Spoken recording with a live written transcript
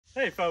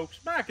Hey folks,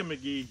 Mike and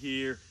McGee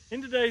here.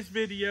 In today's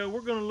video,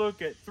 we're going to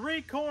look at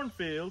 3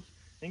 cornfields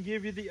and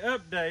give you the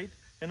update.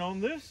 And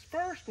on this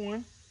first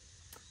one,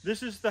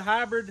 this is the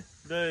hybrid,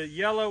 the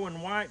yellow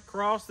and white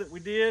cross that we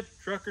did,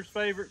 trucker's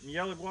favorite and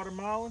yellow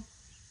Guatemalan.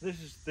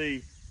 This is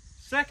the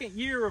second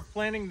year of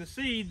planting the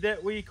seed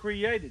that we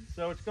created.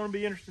 So it's going to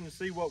be interesting to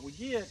see what we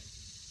get.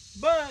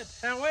 But,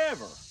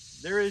 however,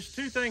 there is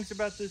 2 things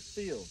about this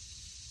field.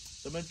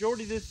 The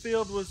majority of this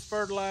field was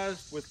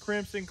fertilized with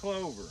crimson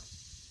clover.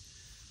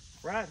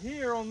 Right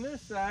here on this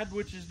side,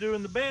 which is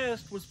doing the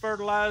best, was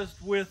fertilized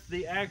with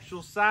the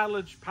actual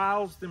silage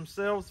piles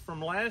themselves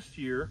from last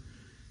year.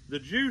 The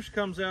juice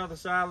comes out of the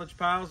silage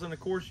piles, and of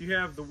course you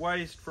have the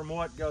waste from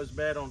what goes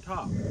bad on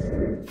top.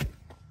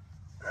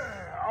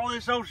 All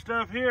this old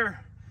stuff here,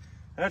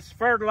 that's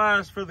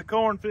fertilized for the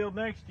cornfield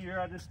next year.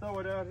 I just throw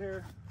it out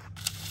here.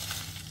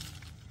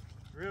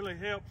 Really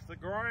helps the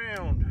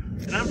ground.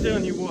 And I'm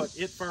telling you what,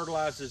 it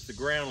fertilizes the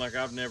ground like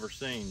I've never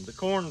seen. The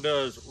corn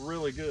does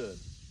really good.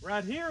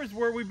 Right here is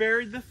where we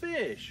buried the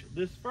fish.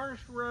 This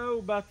first row,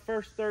 about the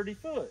first 30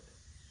 foot.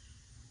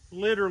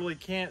 Literally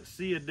can't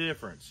see a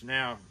difference.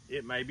 Now,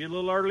 it may be a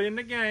little early in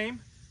the game.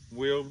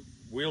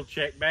 We'll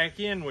check back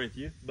in with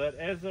you. But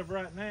as of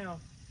right now,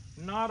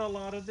 not a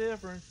lot of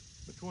difference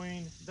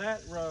between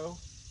that row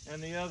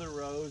and the other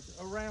rows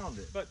around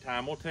it. But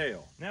time will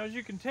tell. Now, as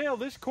you can tell,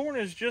 this corn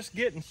is just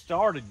getting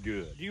started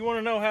good. Do you want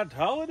to know how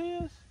tall it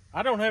is?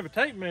 I don't have a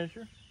tape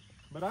measure,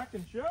 but I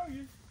can show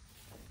you.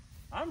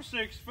 I'm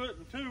 6 foot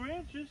and 2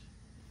 inches.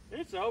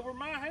 It's over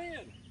my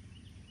head.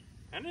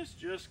 And it's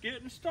just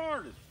getting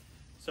started.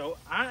 So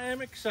I am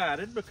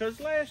excited because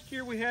last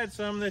year we had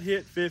some that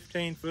hit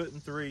 15 foot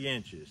and 3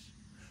 inches.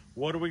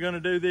 What are we going to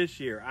do this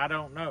year? I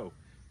don't know.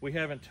 We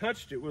haven't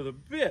touched it with a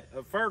bit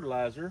of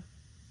fertilizer.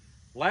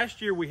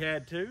 Last year we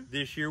had to.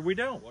 This year we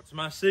don't. What's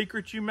my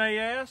secret, you may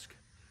ask?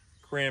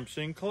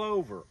 Crimson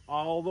clover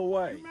all the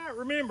way. You might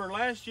remember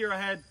last year I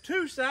had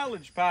 2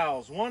 silage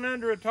piles, one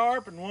under a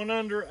tarp and one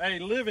under a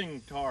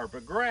living tarp,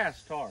 a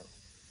grass tarp.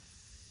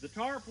 The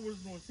tarp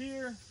was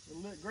here,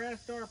 the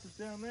grass tarp was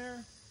down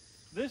there.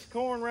 This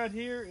corn right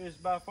here is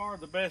by far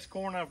the best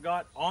corn I've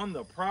got on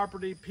the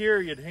property,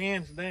 period,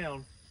 hands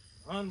down.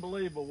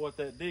 Unbelievable what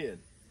that did.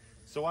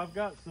 So I've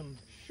got some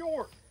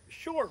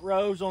short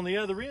rows on the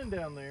other end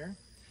down there,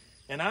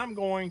 and I'm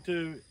going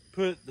to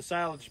put the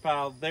silage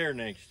pile there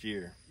next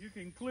year. You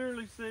can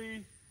clearly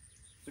see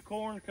the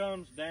corn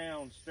comes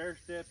down,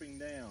 stair-stepping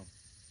down.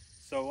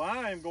 So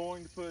I am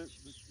going to put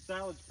the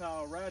silage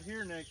pile right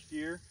here next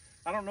year.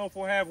 I don't know if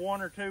we'll have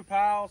 1 or 2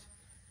 piles.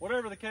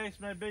 Whatever the case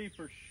may be,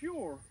 for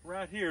sure,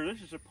 right here,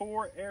 this is a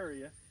poor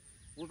area.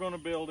 We're going to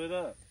build it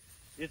up.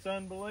 It's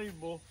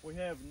unbelievable. We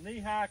have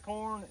knee-high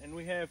corn, and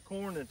we have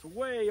corn that's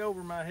way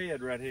over my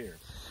head right here.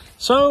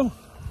 So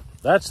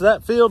that's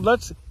that field.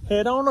 Let's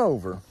head on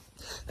over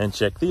and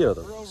check the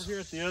other. We're over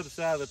here at the other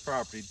side of the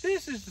property.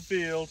 This is the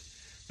field.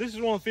 This is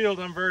one of the fields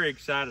I'm very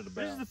excited about.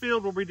 This is the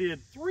field where we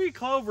did 3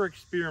 clover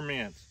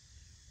experiments.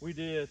 We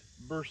did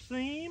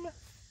berseem,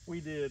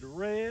 we did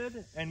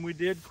red, and we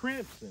did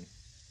crimson.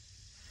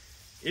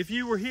 If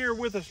you were here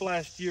with us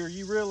last year,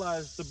 you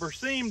realized the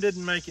berseem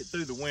didn't make it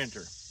through the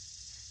winter.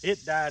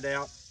 It died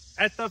out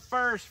at the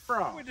first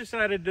frost. We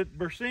decided that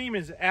berseem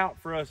is out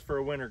for us for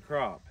a winter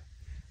crop.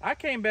 I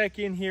came back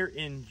in here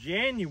in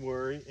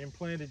January and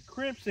planted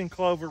crimson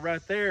clover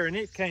right there, and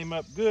it came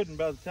up good, and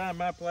by the time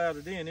I plowed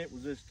it in, it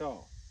was this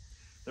tall.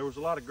 There was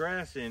a lot of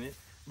grass in it,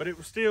 but it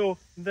was still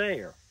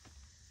there.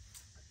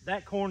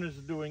 That corn is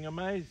doing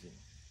amazing.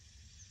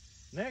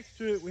 Next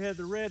to it, we had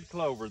the red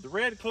clover. The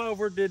red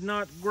clover did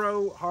not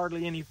grow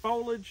hardly any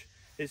foliage.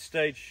 It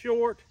stayed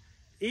short.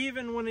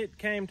 Even when it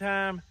came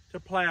time to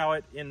plow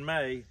it in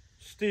May,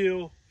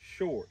 still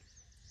short.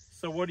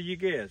 So what do you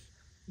guess?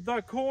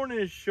 The corn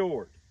is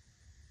short.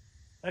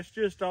 That's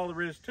just all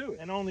there is to it.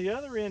 And on the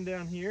other end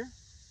down here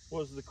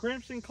was the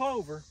crimson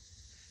clover.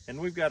 And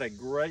we've got a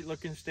great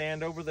looking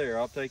stand over there.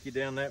 I'll take you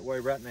down that way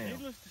right now.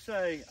 Needless to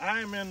say, I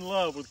am in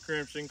love with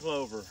crimson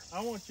clover.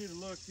 I want you to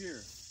look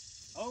here.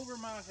 Over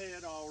my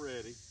head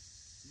already,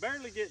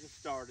 barely getting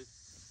started,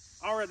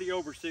 already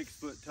over 6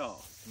 foot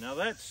tall. Now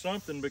that's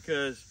something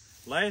because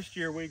last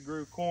year we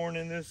grew corn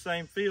in this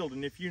same field.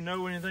 And if you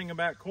know anything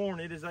about corn,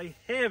 it is a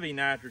heavy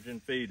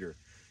nitrogen feeder.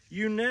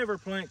 You never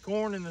plant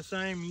corn in the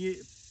same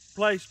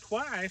place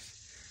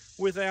twice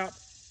without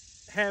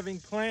having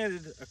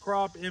planted a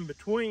crop in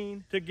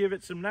between to give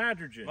it some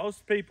nitrogen.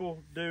 Most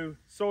people do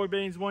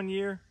soybeans one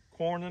year,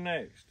 corn the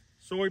next.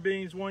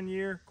 Soybeans one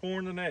year,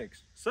 corn the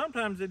next.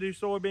 Sometimes they do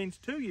soybeans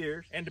 2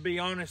 years, and to be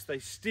honest, they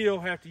still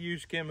have to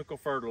use chemical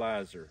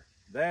fertilizer.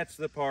 That's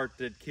the part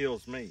that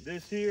kills me.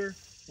 This here,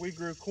 we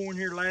grew corn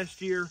here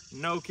last year,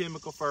 no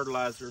chemical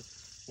fertilizer.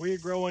 We're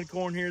growing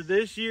corn here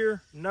this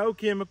year, no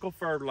chemical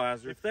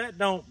fertilizer. If that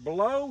don't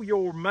blow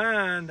your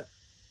mind,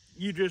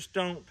 you just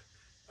don't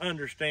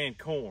understand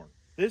corn.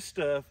 This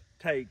stuff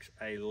takes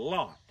a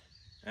lot,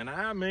 and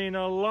I mean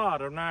a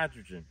lot of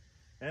nitrogen,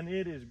 and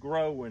it is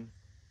growing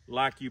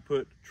like you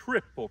put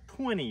triple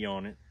 20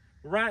 on it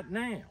right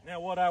now. Now,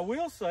 what I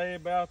will say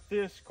about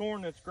this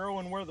corn that's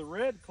growing where the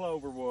red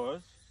clover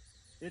was,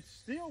 it's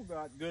still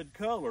got good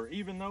color.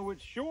 Even though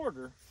it's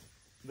shorter,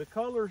 the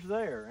color's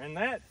there, and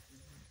that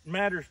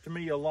matters to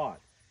me a lot.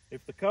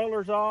 If the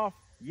color's off,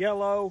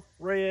 yellow,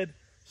 red,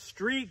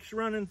 streaks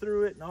running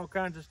through it and all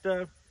kinds of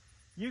stuff,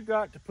 you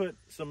got to put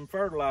some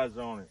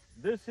fertilizer on it.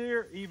 This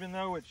here, even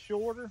though it's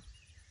shorter,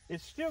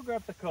 it's still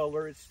got the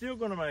color. It's still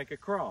going to make a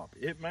crop.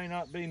 It may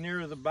not be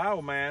near the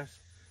biomass,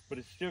 but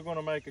it's still going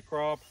to make a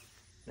crop.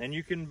 And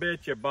you can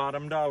bet your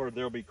bottom dollar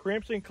there'll be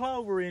crimson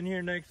clover in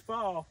here next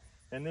fall,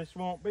 and this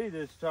won't be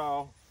this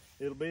tall.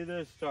 It'll be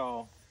this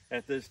tall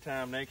at this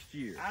time next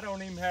year. I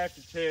don't even have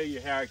to tell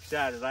you how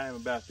excited I am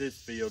about this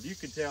field. You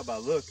can tell by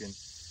looking.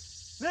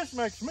 This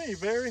makes me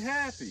very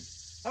happy.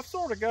 I've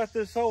sort of got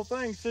this whole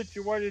thing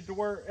situated to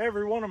where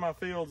every one of my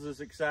fields is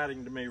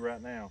exciting to me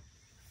right now.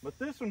 But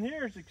this one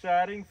here is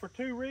exciting for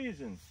two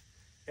reasons.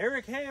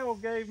 Eric Hale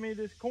gave me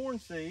this corn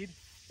seed,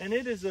 and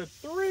it is a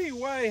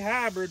three-way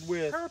hybrid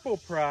with Purple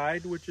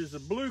Pride, which is a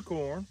blue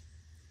corn.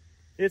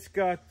 It's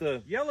got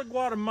the Yellow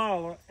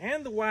Guatemala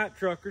and the White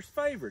Trucker's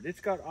Favorite.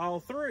 It's got all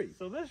three.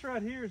 So this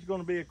right here is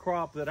going to be a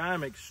crop that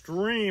I'm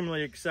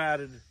extremely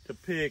excited to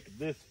pick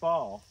this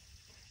fall.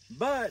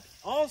 But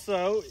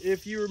also,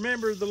 if you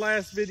remember the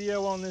last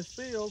video on this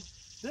field,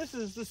 this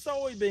is the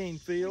soybean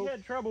field. We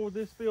had trouble with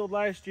this field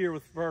last year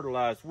with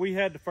fertilizer. We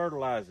had to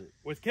fertilize it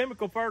with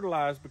chemical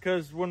fertilizer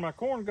because when my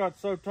corn got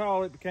so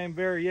tall, it became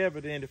very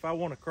evident if I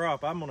want a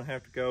crop, I'm going to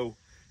have to go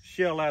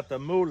shell out the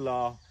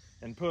moolah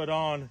and put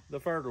on the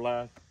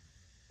fertilizer.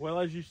 Well,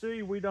 as you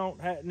see, we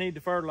don't need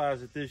to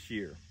fertilize it this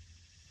year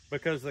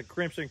because the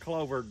crimson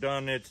clover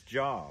done its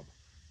job.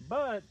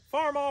 But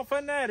Farm All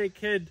Fanatic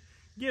had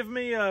given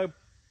me a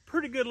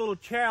pretty good little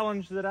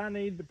challenge that I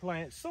need to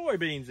plant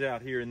soybeans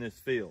out here in this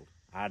field.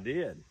 I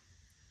did.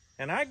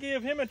 And I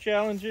give him a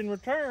challenge in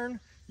return.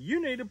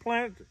 You need to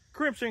plant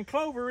crimson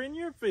clover in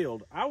your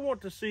field. I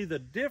want to see the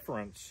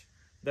difference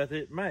that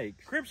it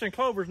makes. Crimson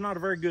clover is not a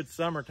very good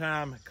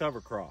summertime cover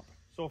crop.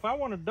 So if I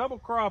want to double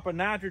crop a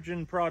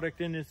nitrogen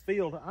product in this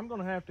field, I'm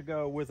going to have to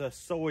go with a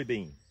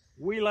soybean.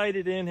 We laid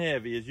it in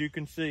heavy. As you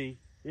can see,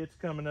 it's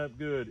coming up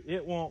good.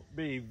 It won't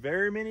be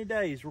very many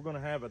days. We're going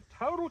to have a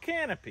total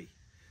canopy.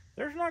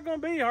 There's not going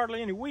to be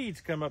hardly any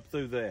weeds come up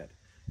through that.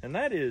 And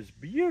that is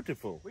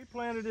beautiful. We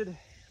planted it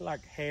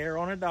like hair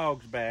on a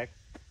dog's back,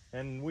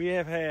 and we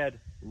have had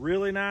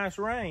really nice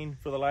rain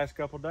for the last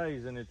couple of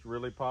days, and it's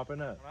really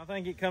popping up. I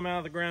think it come out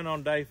of the ground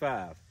on day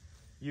 5.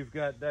 You've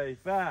got day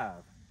 5,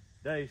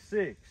 day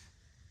 6,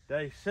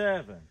 day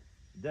 7,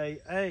 day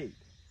 8,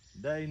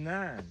 day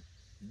 9,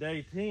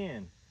 day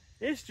 10.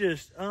 It's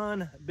just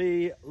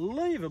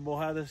unbelievable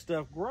how this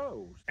stuff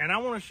grows. And I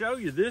want to show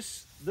you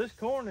this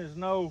corn is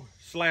no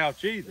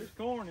slouch either. This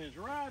corn is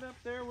right up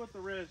there with the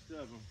rest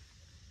of them.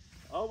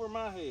 Over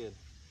my head.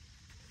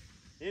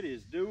 It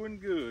is doing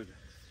good.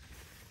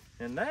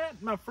 And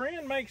that, my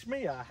friend, makes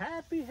me a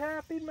happy,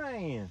 happy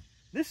man.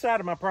 This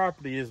side of my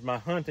property is my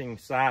hunting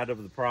side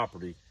of the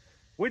property.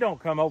 We don't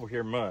come over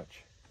here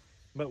much,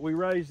 but we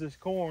raise this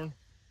corn,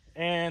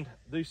 and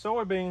these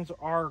soybeans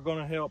are going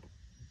to help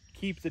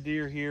keep the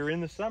deer here in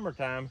the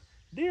summertime.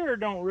 Deer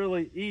don't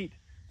really eat.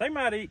 They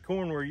might eat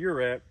corn where you're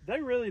at.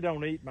 They really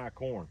don't eat my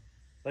corn.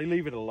 They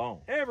leave it alone.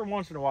 Every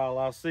once in a while,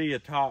 I'll see a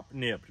top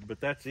nipped, but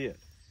that's it.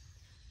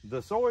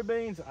 The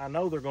soybeans, I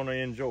know they're going to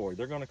enjoy.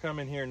 They're going to come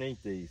in here and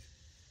eat these.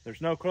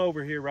 There's no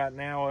clover here right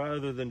now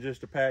other than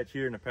just a patch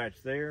here and a patch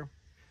there.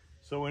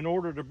 So in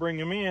order to bring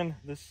them in,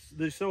 these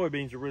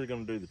soybeans are really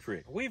going to do the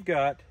trick. We've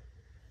got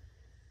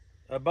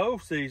a bow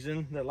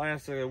season that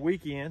lasts a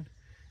weekend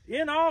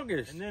in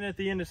August, and then at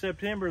the end of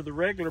September the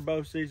regular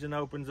bow season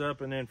opens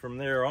up, and then from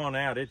there on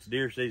out it's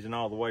deer season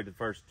all the way to the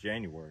 1st of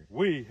January.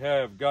 We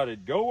have got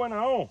it going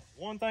on.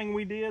 One thing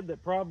we did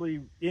that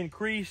probably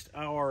increased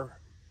our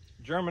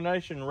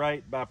germination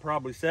rate by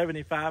probably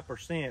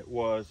 75%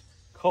 was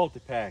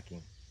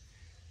cultipacking.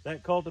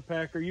 That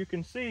cultipacker, you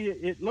can see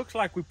it looks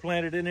like we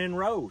planted it in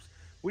rows.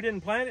 We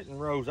didn't plant it in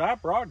rows, I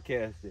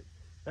broadcast it.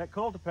 That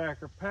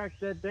cultipacker packed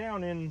that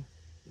down in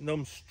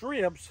them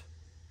strips.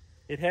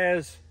 It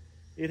has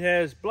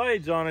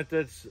blades on it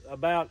that's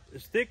about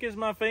as thick as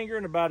my finger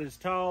and about as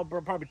tall,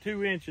 probably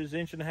 2 inches, 1.5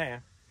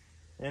 inches.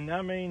 And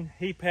I mean,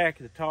 he packed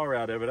the tar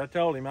out of it. I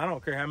told him, I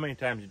don't care how many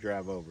times you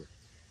drive over it.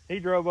 He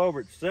drove over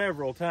it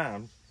several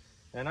times.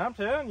 And I'm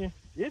telling you,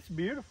 it's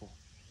beautiful.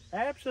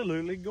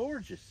 Absolutely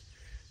gorgeous.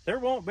 There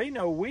won't be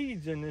no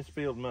weeds in this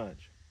field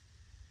much.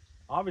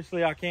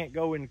 Obviously, I can't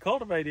go and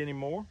cultivate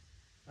anymore.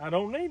 I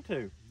don't need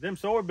to. Them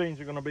soybeans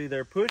are gonna be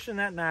there pushing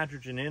that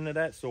nitrogen into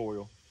that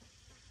soil.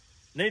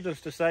 Needless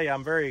to say,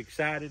 I'm very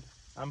excited.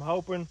 I'm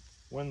hoping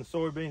when the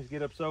soybeans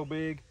get up so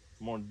big,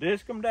 I'm gonna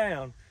disc them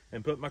down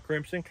and put my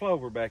crimson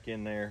clover back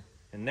in there.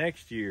 And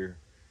next year,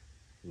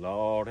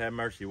 Lord have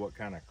mercy, what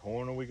kind of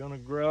corn are we gonna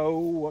grow?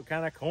 What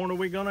kind of corn are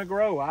we gonna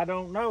grow? I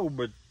don't know,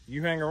 but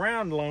you hang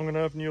around long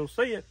enough and you'll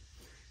see it.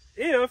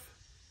 If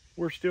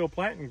we're still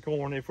planting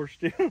corn, if we're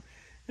still,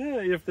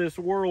 if this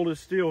world is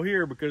still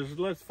here, because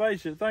let's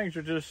face it, things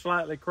are just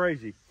slightly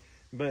crazy.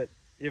 But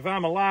if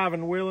I'm alive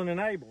and willing and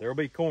able, there'll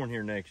be corn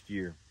here next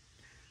year.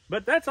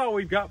 But that's all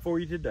we've got for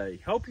you today.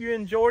 Hope you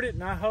enjoyed it,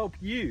 and I hope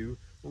you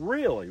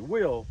really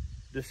will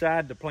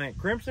decide to plant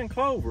crimson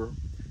clover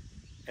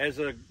as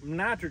a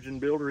nitrogen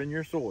builder in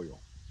your soil,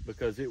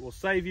 because it will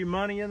save you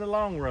money in the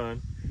long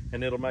run,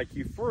 and it'll make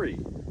you free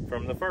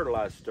from the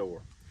fertilizer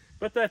store.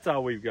 But that's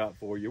all we've got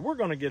for you. We're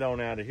going to get on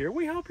out of here.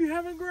 We hope you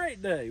have a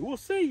great day. We'll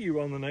see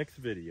you on the next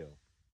video.